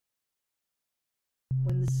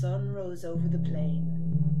When the sun rose over the plain,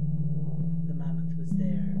 the mammoth was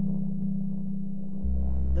there.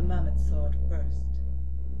 The mammoth saw it first.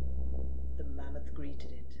 The mammoth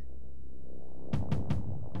greeted it.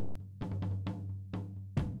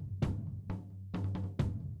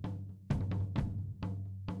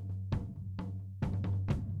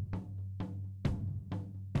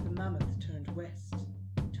 The mammoth turned west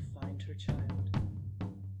to find her child.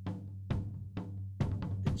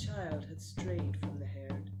 The child had strayed from the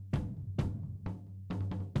herd.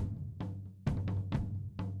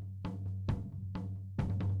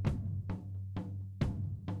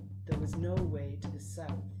 There was no way to the south.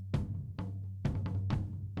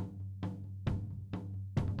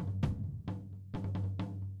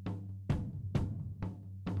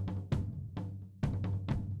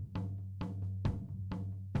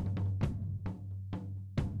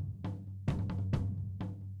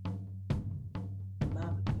 The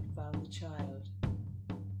mammoth had found the child.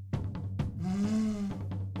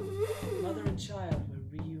 Mother and child were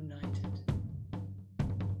reunited.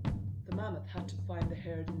 The mammoth had to find the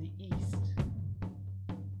herd in the east.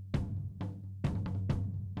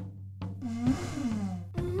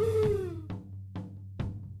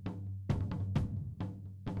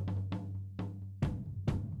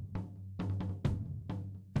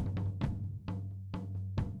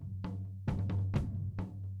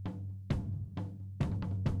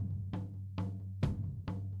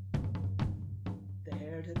 The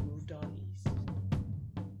herd had moved on east.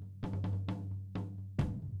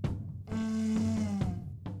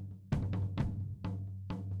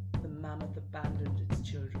 The mammoth abandoned its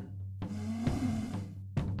children.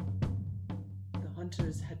 The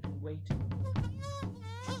hunters had been waiting.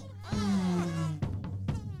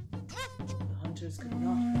 The hunters could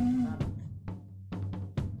not hurt the mammoth.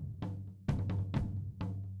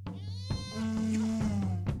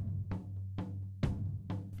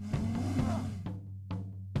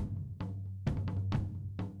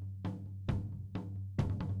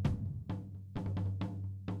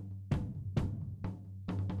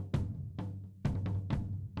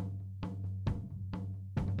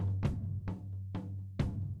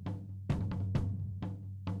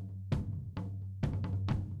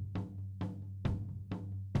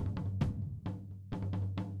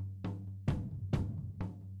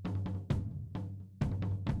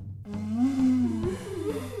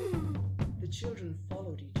 The children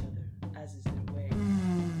followed each other, as is their way.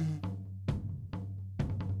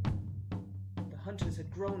 The hunters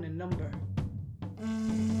had grown in number.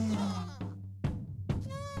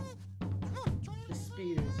 The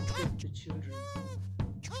spears bit the children.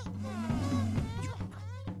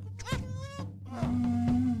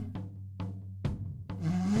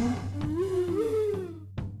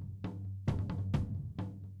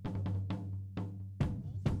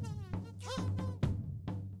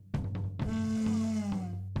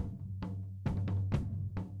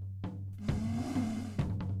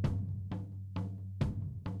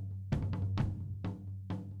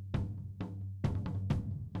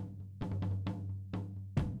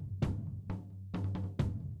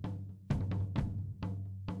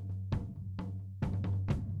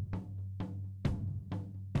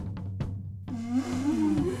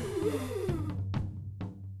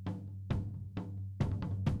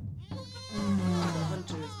 The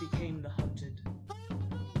hunters became the hunted.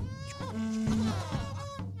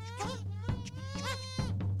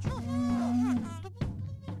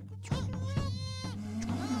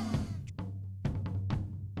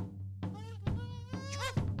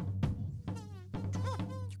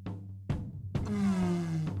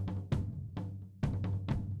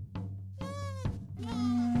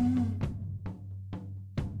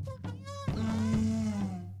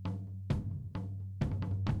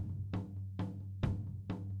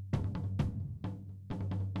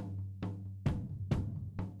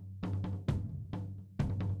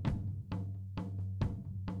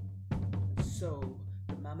 So,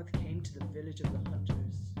 the mammoth came to the village of the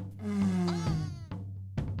hunters.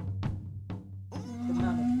 The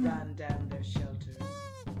mammoth ran down their shelters.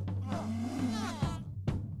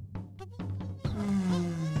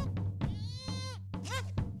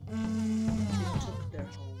 It took their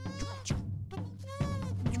home.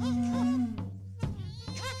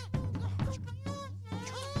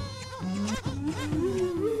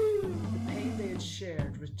 The pain they had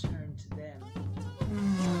shared returned to them.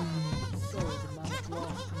 So the mammoth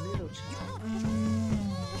lost the middle child.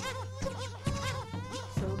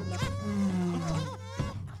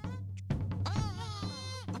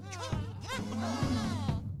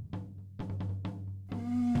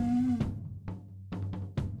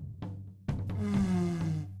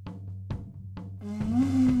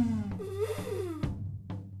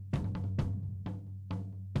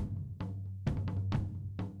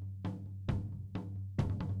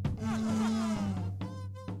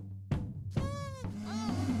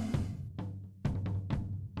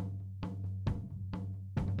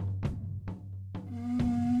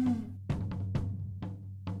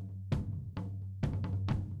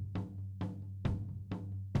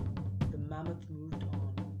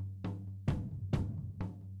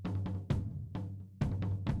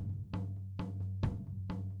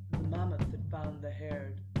 found the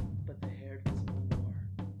herd, but the herd was no more.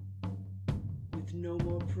 With no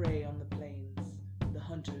more prey on the plains, the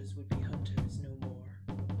hunters would be hunters no more.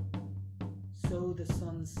 So the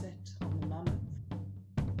sun set on the mammoth.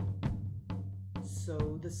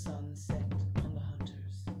 So the sun set on the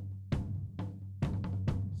hunters.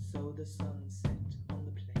 So the sun set on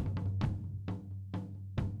the plain.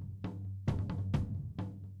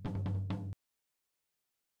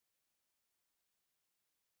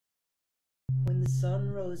 When the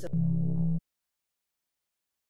sun rose up